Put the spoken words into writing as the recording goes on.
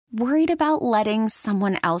Worried about letting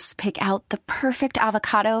someone else pick out the perfect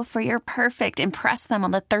avocado for your perfect impress them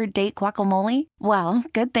on the third date guacamole? Well,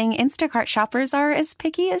 good thing Instacart shoppers are as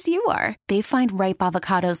picky as you are. They find ripe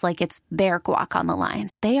avocados like it's their guac on the line.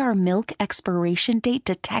 They are milk expiration date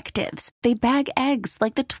detectives. They bag eggs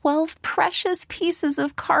like the 12 precious pieces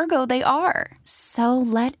of cargo they are. So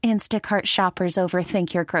let Instacart shoppers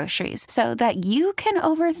overthink your groceries so that you can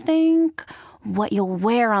overthink what you'll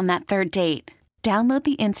wear on that third date. Download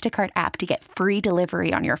the Instacart app to get free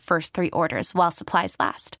delivery on your first 3 orders while supplies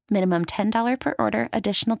last. Minimum $10 per order.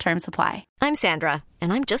 Additional terms apply. I'm Sandra,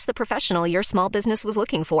 and I'm just the professional your small business was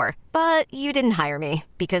looking for. But you didn't hire me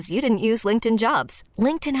because you didn't use LinkedIn Jobs.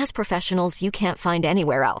 LinkedIn has professionals you can't find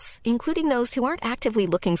anywhere else, including those who aren't actively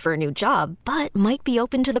looking for a new job, but might be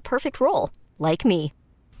open to the perfect role, like me.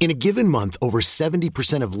 In a given month, over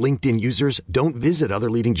 70% of LinkedIn users don't visit other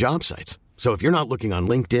leading job sites. So if you're not looking on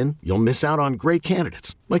LinkedIn, you'll miss out on great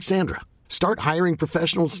candidates like Sandra. Start hiring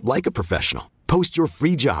professionals like a professional. Post your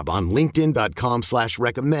free job on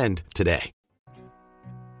linkedin.com/recommend today.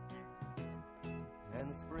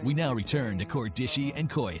 We now return to Cordischi and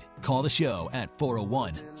Coit. Call the show at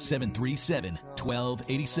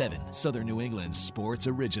 401-737-1287. Southern New England's sports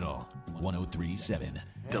original, 103.7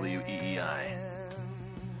 WEEI.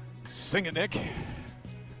 Sing it, Nick.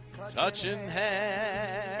 Touching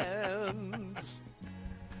hands,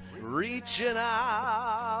 reaching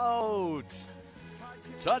out,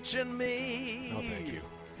 touching me. No, thank you.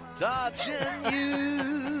 Touching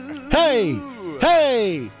you. Hey,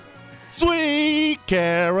 hey, sweet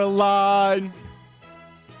Caroline.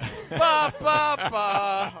 Ba, ba,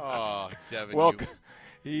 ba. Oh, Devin, Welcome.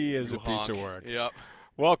 He is you a piece of honk. work. Yep.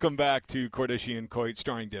 Welcome back to Cordischi and Coit,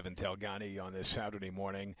 starring Devin Taleghani on this Saturday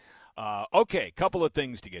morning. Okay, couple of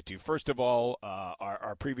things to get to. First of all,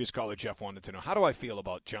 our previous caller, Jeff, wanted to know, how do I feel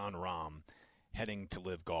about Jon Rahm heading to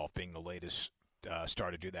Live Golf, being the latest star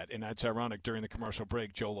to do that? And that's ironic. During the commercial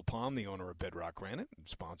break, Joe LaPalm, the owner of Bedrock Granite,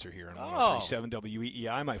 sponsor here in 103.7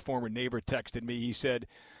 WEEI, my former neighbor, texted me. He said,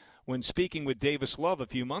 when speaking with Davis Love a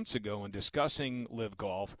few months ago and discussing Live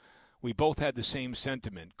Golf, we both had the same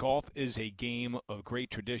sentiment. Golf is a game of great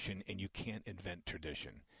tradition, and you can't invent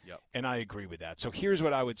tradition. Yep. And I agree with that. So here's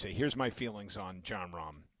what I would say. Here's my feelings on Jon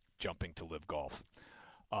Rahm jumping to Live Golf.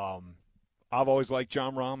 I've always liked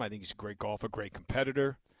Jon Rahm. I think he's a great golfer, great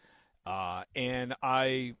competitor. And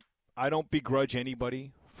I don't begrudge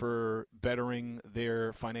anybody for bettering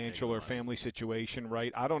their financial or family situation,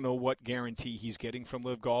 right? I don't know what guarantee he's getting from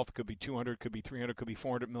Live Golf. It could be 200, could be 300, could be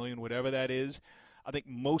 400 million, whatever that is. I think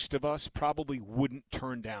most of us probably wouldn't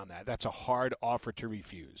turn down that. That's a hard offer to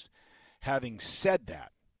refuse. Having said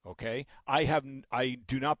that, okay, I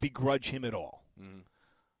do not begrudge him at all,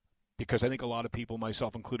 because I think a lot of people,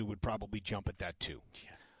 myself included, would probably jump at that too.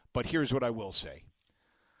 Yeah. But here's what I will say.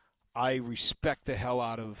 I respect the hell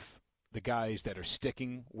out of the guys that are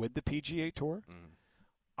sticking with the PGA Tour.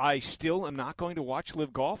 I still am not going to watch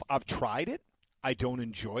Live Golf. I've tried it. I don't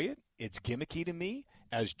enjoy it. It's gimmicky to me.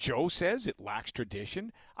 As Joe says, it lacks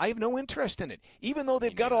tradition. I have no interest in it. Even though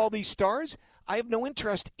they've got all these stars, I have no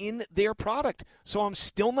interest in their product. So I'm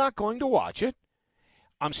still not going to watch it.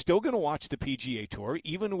 I'm still going to watch the PGA Tour,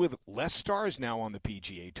 even with less stars now on the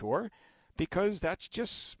PGA Tour, because that's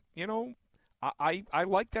just, I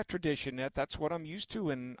like that tradition. That's what I'm used to,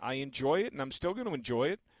 and I enjoy it, and I'm still going to enjoy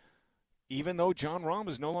it, even though Jon Rahm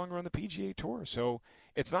is no longer on the PGA Tour. So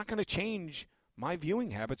it's not going to change my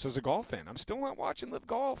viewing habits as a golf fan. I'm still not watching Live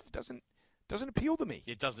Golf. It doesn't appeal to me.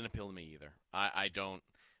 It doesn't appeal to me either. I don't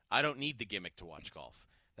need the gimmick to watch golf.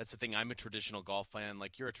 That's the thing. I'm a traditional golf fan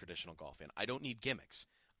like you're a traditional golf fan. I don't need gimmicks.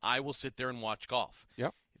 I will sit there and watch golf.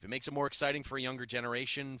 Yep. If it makes it more exciting for a younger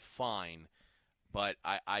generation, fine. But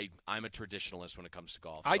I'm a traditionalist when it comes to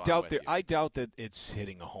golf. I doubt that it's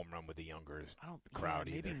hitting a home run with the younger crowd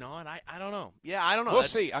either. Maybe not. I don't know. Yeah, I don't know. We'll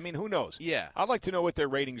see. I mean, who knows? Yeah. I'd like to know what their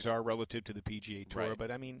ratings are relative to the PGA Tour, right.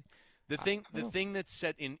 But I mean, the thing that's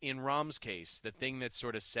set in Rahm's case, the thing that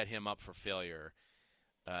sort of set him up for failure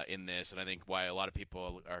in this, and I think why a lot of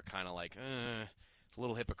people are kind of like a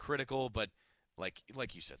little hypocritical, but like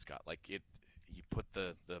you said, Scott, like you put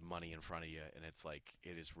the money in front of you, and it's like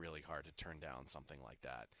it is really hard to turn down something like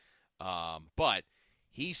that. But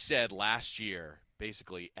he said last year,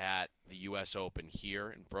 basically at the U.S. Open here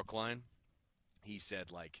in Brookline, he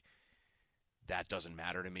said, like, that doesn't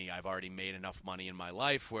matter to me. I've already made enough money in my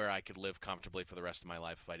life where I could live comfortably for the rest of my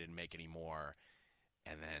life if I didn't make any more.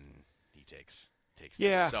 And then he takes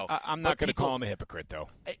yeah, this. So, I'm not going to call him a hypocrite, though.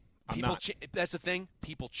 That's the thing.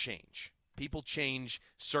 People change. People change.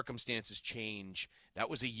 Circumstances change. That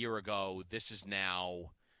was a year ago. This is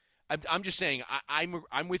now. I'm just saying.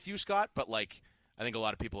 I'm with you, Scott. But like, I think a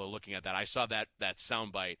lot of people are looking at that. I saw that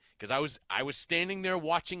soundbite because I was standing there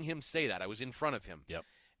watching him say that. I was in front of him. Yep.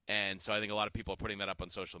 And so I think a lot of people are putting that up on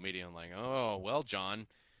social media and like, oh, well, John,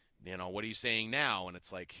 what are you saying now? And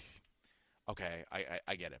it's like, okay,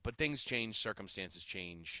 I get it. But things change, circumstances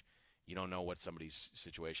change. You don't know what somebody's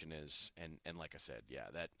situation is. And like I said, yeah,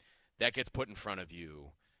 that gets put in front of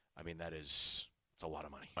you. I mean, it's a lot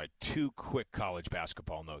of money. All right, 2 quick college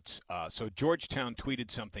basketball notes. So Georgetown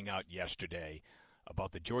tweeted something out yesterday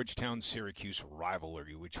about the Georgetown-Syracuse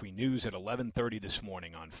rivalry, which we news at 11:30 this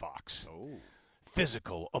morning on Fox. Oh.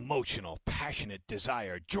 Physical, emotional, passionate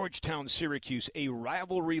desire. Georgetown-Syracuse, a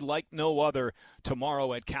rivalry like no other.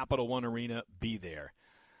 Tomorrow at Capital One Arena, be there.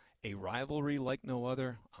 A rivalry like no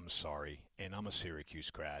other? I'm sorry, and I'm a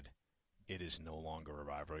Syracuse grad. It is no longer a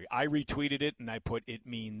rivalry. I retweeted it, and I put it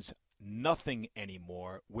means nothing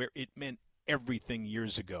anymore, where it meant everything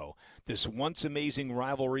years ago. This once amazing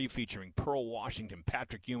rivalry featuring Pearl Washington,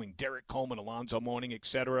 Patrick Ewing, Derek Coleman, Alonzo Mourning,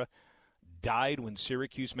 etc., died when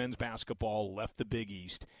Syracuse men's basketball left the Big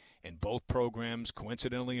East, and both programs,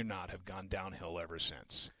 coincidentally or not, have gone downhill ever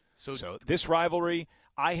since. So this rivalry,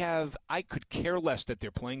 I could care less that they're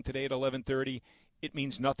playing today at 11:30. It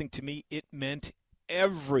means nothing to me. It meant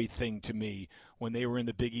everything to me when they were in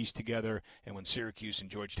the Big East together and when Syracuse and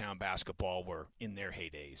Georgetown basketball were in their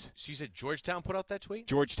heydays. So you said Georgetown put out that tweet?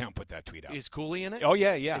 Georgetown put that tweet out. Is Cooley in it? Oh,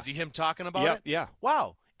 yeah. Is he him talking about it? Yeah.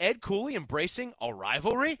 Wow. Ed Cooley embracing a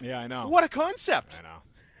rivalry? Yeah, I know. What a concept. I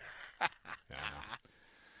know.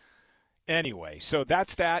 Anyway, so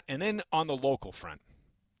that's that. And then on the local front.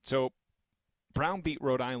 So Brown beat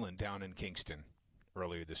Rhode Island down in Kingston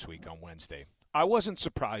earlier this week on Wednesday. I wasn't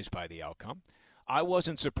surprised by the outcome. I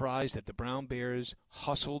wasn't surprised that the Brown Bears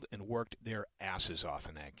hustled and worked their asses off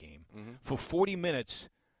in that game. Mm-hmm. For 40 minutes,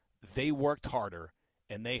 they worked harder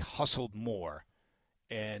and they hustled more,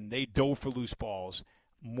 and they dove for loose balls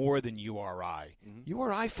more than URI. Mm-hmm.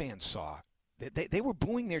 URI fans saw. They were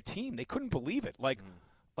booing their team. They couldn't believe it. Like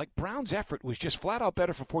Brown's effort was just flat out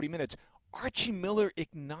better for 40 minutes. Archie Miller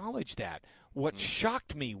acknowledged that. What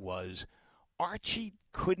shocked me was Archie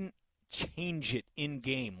couldn't change it in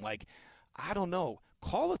game. Like, I don't know,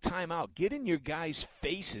 call a timeout, get in your guys'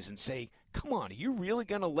 faces and say, come on, are you really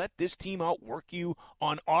going to let this team outwork you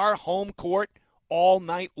on our home court all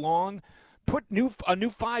night long? Put a new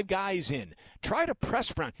 5 guys in. Try to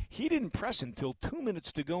press Brown. He didn't press until 2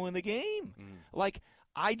 minutes to go in the game. Like,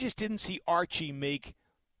 I just didn't see Archie make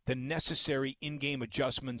the necessary in-game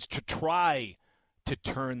adjustments to try to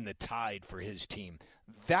turn the tide for his team.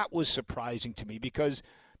 That was surprising to me because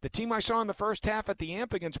the team I saw in the first half at the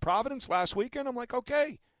AMP against Providence last weekend, I'm like,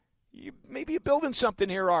 okay, maybe you're building something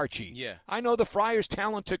here, Archie. Yeah. I know the Friars'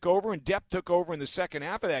 talent took over and depth took over in the second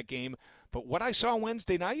half of that game, but what I saw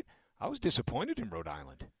Wednesday night, I was disappointed in Rhode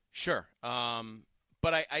Island. Sure.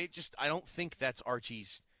 But I don't think that's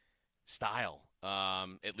Archie's style,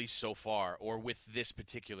 at least so far, or with this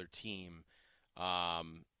particular team.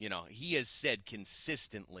 He has said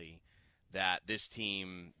consistently that this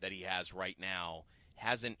team that he has right now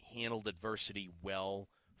hasn't handled adversity well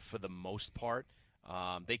for the most part.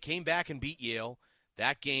 They came back and beat Yale.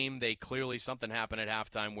 That game, something happened at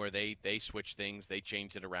halftime where they switched things, they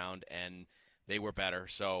changed it around, and they were better.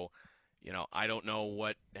 So, I don't know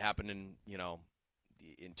what happened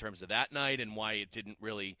in terms of that night and why it didn't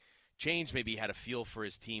really change. Maybe he had a feel for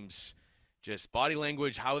his team's just body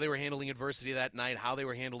language, how they were handling adversity that night, how they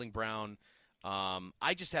were handling Brown.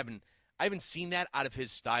 I haven't seen that out of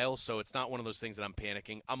his style, so it's not one of those things that I'm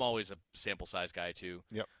panicking. I'm always a sample size guy too.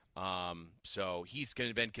 Yep. So he's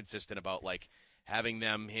been consistent about having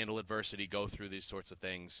them handle adversity, go through these sorts of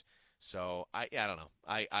things. So I don't know.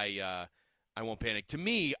 I won't panic. To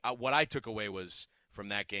me, what I took away from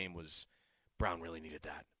that game was Brown really needed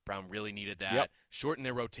that. Brown really needed that. Yep. Shortened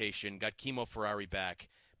their rotation, got Kimo Ferrari back,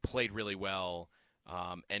 played really well,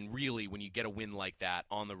 and really when you get a win like that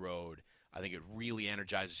on the road, I think it really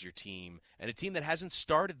energizes your team, and a team that hasn't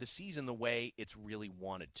started the season the way it's really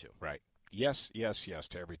wanted to. Right. Yes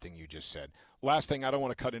to everything you just said. Last thing, I don't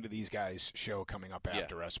want to cut into these guys' show coming up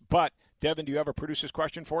after us, but Devin, do you have a producer's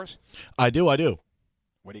question for us? I do. What do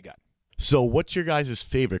you got? So what's your guys'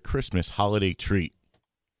 favorite Christmas holiday treat?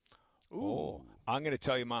 Ooh. I'm going to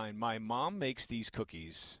tell you mine. My mom makes these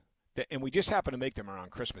cookies, and we just happen to make them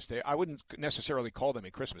around Christmas. I wouldn't necessarily call them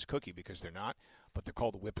a Christmas cookie because they're not, but they're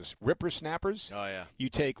called the Ripper Snappers. Oh, yeah. You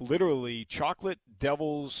take literally chocolate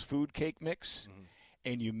devil's food cake mix,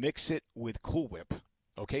 and you mix it with Cool Whip.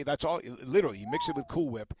 Okay, that's all. Literally, you mix it with Cool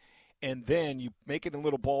Whip, and then you make it in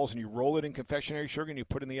little balls, and you roll it in confectionery sugar, and you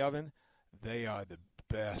put it in the oven. They are the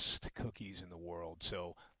best cookies in the world.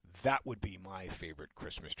 So that would be my favorite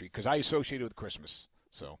Christmas tree because I associate it with Christmas.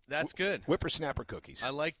 So that's good. Whippersnapper cookies. I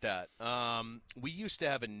like that. We used to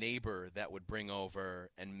have a neighbor that would bring over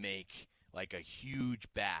and make like a huge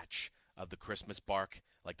batch of the Christmas bark,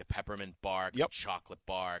 like the peppermint bark, the chocolate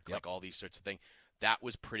bark, like all these sorts of things. That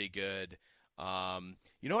was pretty good.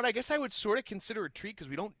 You know what? I guess I would sort of consider a treat because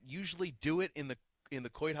we don't usually do it in the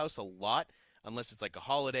Coit house a lot unless it's like a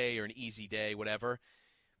holiday or an easy day, whatever.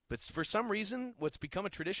 But for some reason, what's become a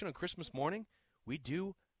tradition on Christmas morning, we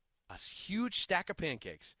do a huge stack of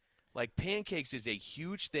pancakes. Like pancakes is a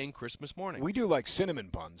huge thing Christmas morning. We do like cinnamon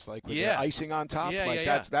buns, like with the icing on top.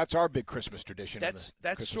 That's our big Christmas tradition. That's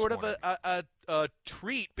Christmas sort morning. of a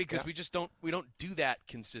treat because we don't do that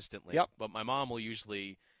consistently. Yep. But my mom will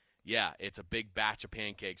usually, it's a big batch of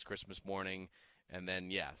pancakes Christmas morning, and then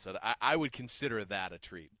so I would consider that a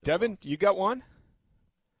treat. Devin, you got one?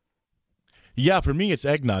 Yeah, for me it's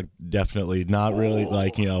eggnog. Definitely not really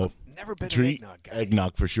Never been treat. an eggnog guy.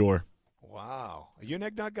 Eggnog for sure. Wow. Are you an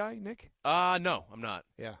eggnog guy, Nick? No, I'm not.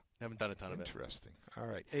 Yeah. Haven't done a ton of it. Interesting. All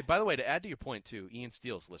right. Hey, by the way, to add to your point, too, Ian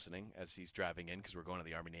Steele's listening as he's driving in because we're going to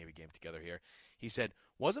the Army-Navy game together here. He said,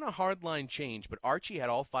 wasn't a hard-line change, but Archie had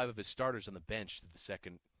all 5 of his starters on the bench through the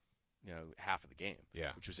second half of the game,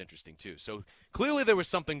 which was interesting, too. So clearly there was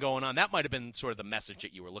something going on. That might have been sort of the message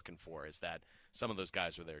that you were looking for, is that some of those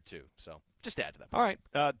guys were there, too. So just to add to that point.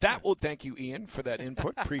 All right. Will thank you, Ian, for that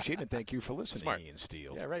input. Appreciate it, and thank you for listening, Smart. Ian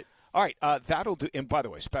Steele. Yeah, right. All right, that'll do. And by the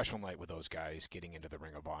way, special night with those guys getting into the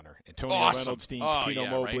Ring of Honor. Antonio Reynolds, Dean Tino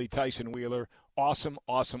Mobley, right? Tyson Wheeler. Awesome,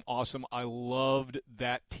 awesome, awesome. I loved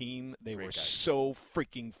that team. They were so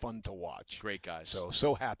freaking fun to watch. Great guys.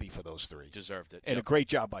 So happy for those 3. Deserved it. And a great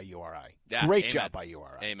job by URI. Yeah, great job by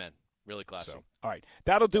URI. Amen. Really classy. So, all right,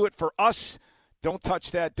 that'll do it for us. Don't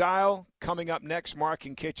touch that dial. Coming up next, Mark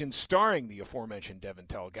and Kitchen, starring the aforementioned Devin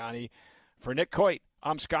Taleghani. For Nick Coit,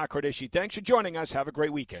 I'm Scott Cordischi. Thanks for joining us. Have a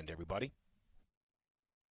great weekend, everybody.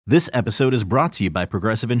 This episode is brought to you by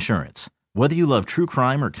Progressive Insurance. Whether you love true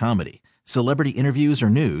crime or comedy, celebrity interviews or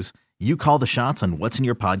news, you call the shots on what's in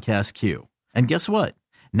your podcast queue. And guess what?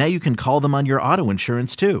 Now you can call them on your auto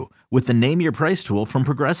insurance too with the Name Your Price tool from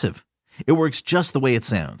Progressive. It works just the way it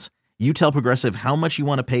sounds. You tell Progressive how much you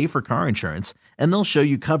want to pay for car insurance, and they'll show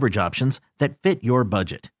you coverage options that fit your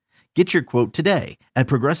budget. Get your quote today at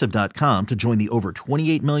Progressive.com to join the over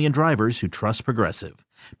 28 million drivers who trust Progressive.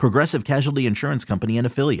 Progressive Casualty Insurance Company and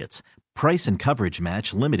Affiliates. Price and coverage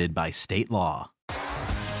match limited by state law.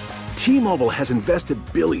 T-Mobile has invested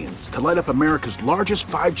billions to light up America's largest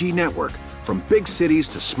 5G network, from big cities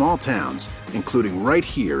to small towns, including right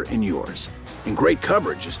here in yours. And great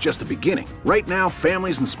coverage is just the beginning. Right now,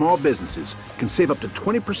 families and small businesses can save up to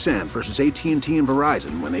 20% versus AT&T and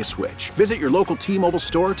Verizon when they switch. Visit your local T-Mobile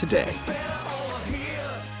store today.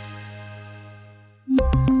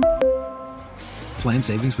 Plan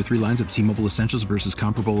savings with 3 lines of T-Mobile Essentials versus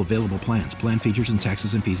comparable available plans. Plan features and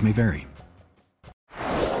taxes and fees may vary.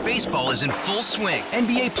 Baseball is in full swing.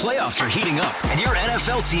 NBA playoffs are heating up, and your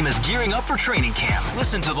NFL team is gearing up for training camp.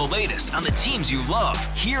 Listen to the latest on the teams you love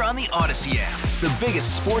here on the Odyssey app. The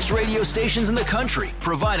biggest sports radio stations in the country,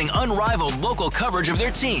 providing unrivaled local coverage of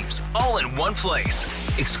their teams, all in one place.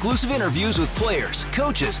 Exclusive interviews with players,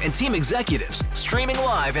 coaches, and team executives, streaming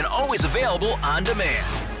live and always available on demand.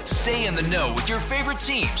 Stay in the know with your favorite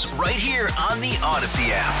teams right here on the Odyssey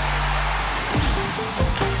app.